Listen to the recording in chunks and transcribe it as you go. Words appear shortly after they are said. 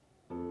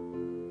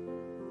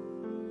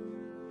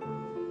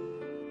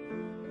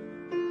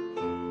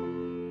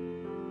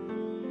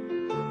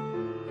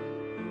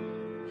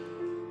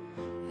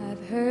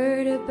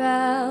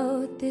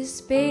about this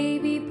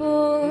baby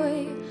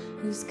boy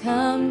who's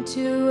come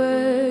to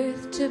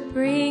earth to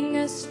bring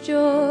us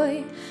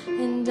joy,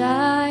 and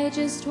I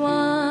just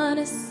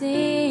wanna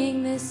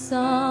sing this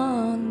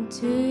song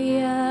to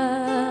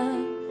ya.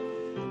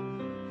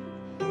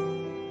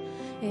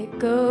 It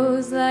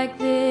goes like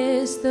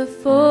this: the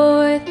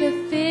fourth, the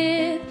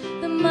fifth,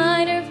 the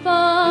minor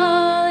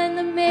fall and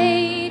the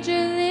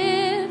major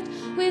lift.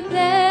 With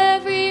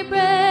every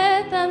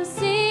breath I'm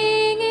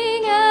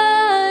singing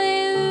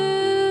hallelujah,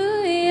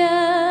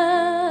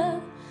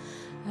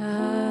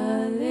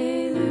 hallelujah,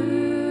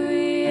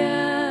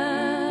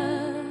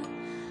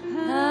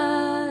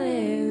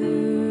 hallelujah,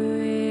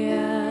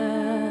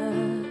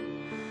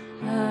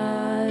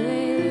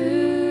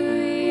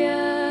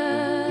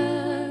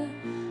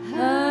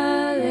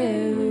 hallelujah,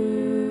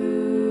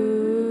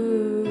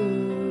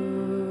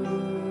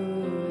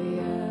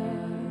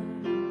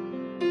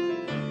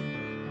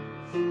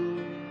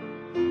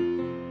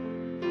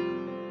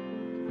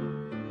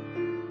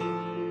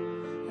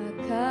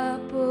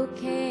 couple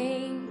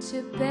came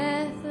to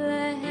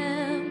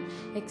Bethlehem,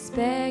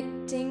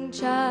 expecting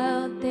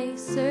child. They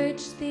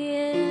searched the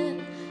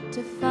inn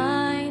to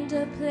find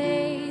a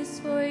place,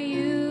 for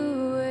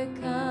you were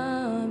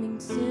coming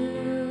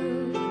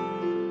soon.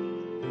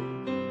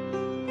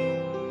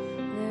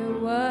 There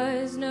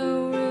was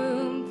no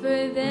room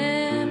for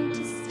them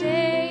to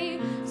stay,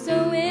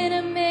 so in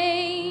a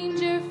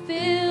manger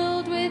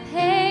filled with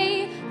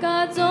hay,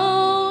 God's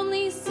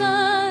only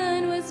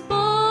Son was born.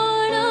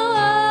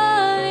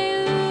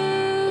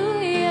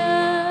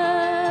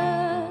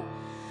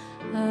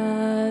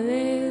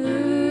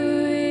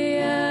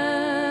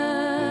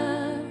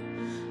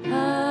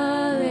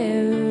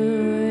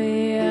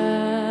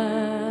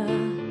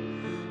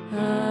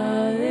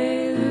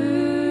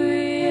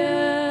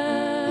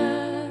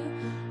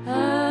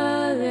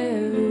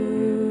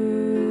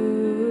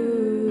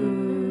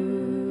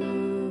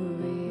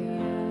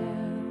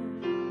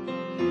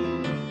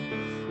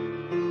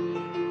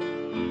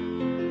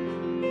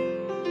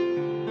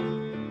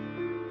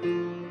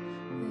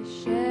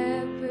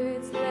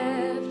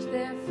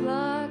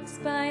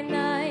 By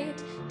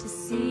night to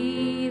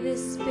see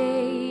this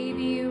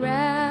baby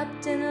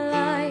wrapped in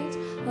light,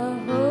 a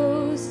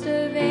host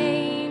of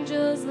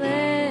angels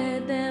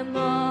led them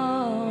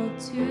all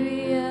to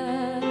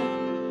ya.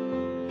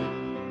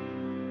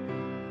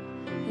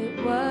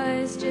 It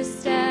was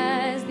just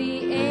as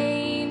the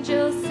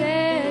angel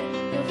said,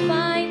 you'll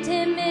find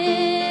him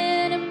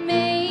in a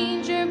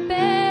manger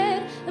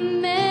bed,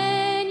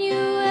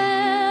 Emmanuel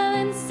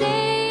and Savior.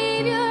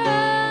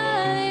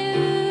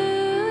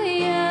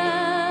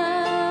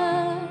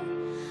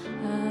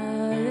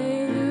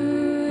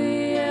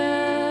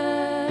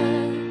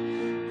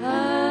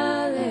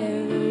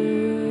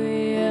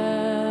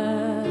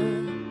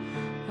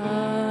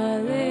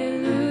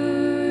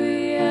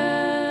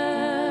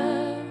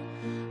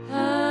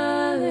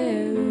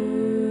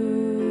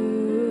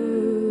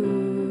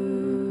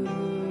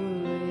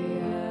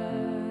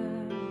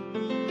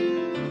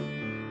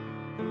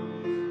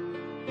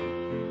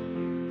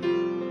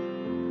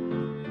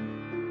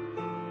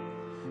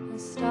 A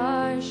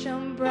star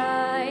shone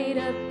bright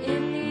up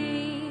in the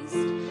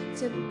east.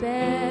 To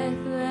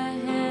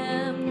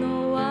Bethlehem the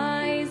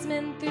wise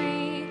men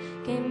three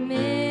came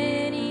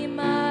many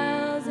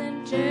miles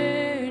and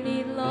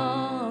journeyed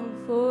long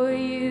for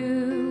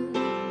you,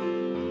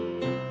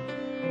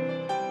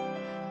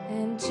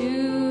 and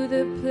to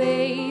the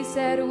place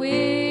at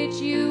which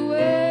you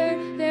were,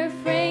 their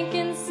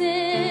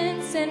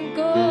frankincense and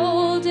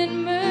gold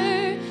and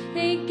myrrh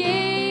they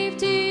gave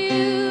to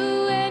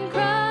you and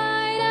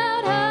cried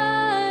out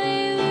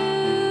hallelujah,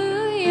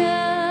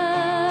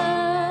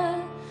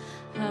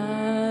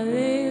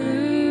 hallelujah,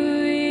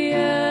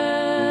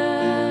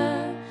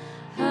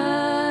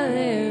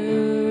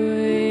 hallelujah,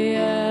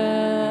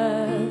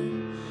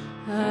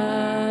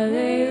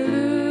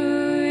 hallelujah,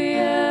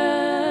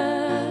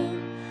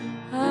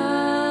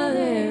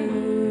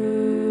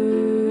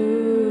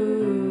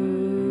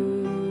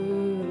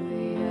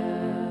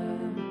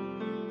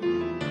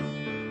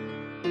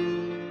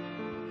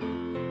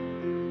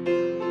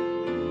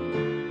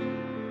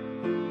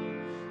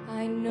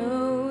 I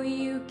know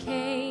you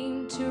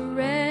came to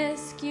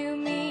rescue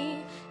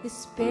me.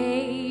 This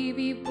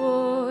baby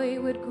boy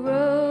would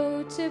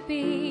grow to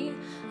be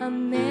a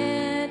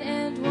man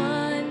and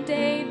one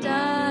day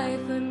die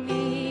for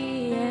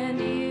me and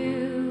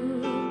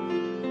you.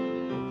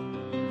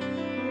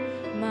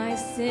 My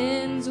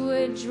sins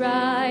would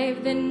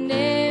drive the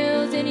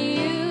nails in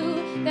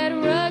you, that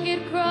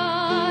rugged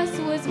cross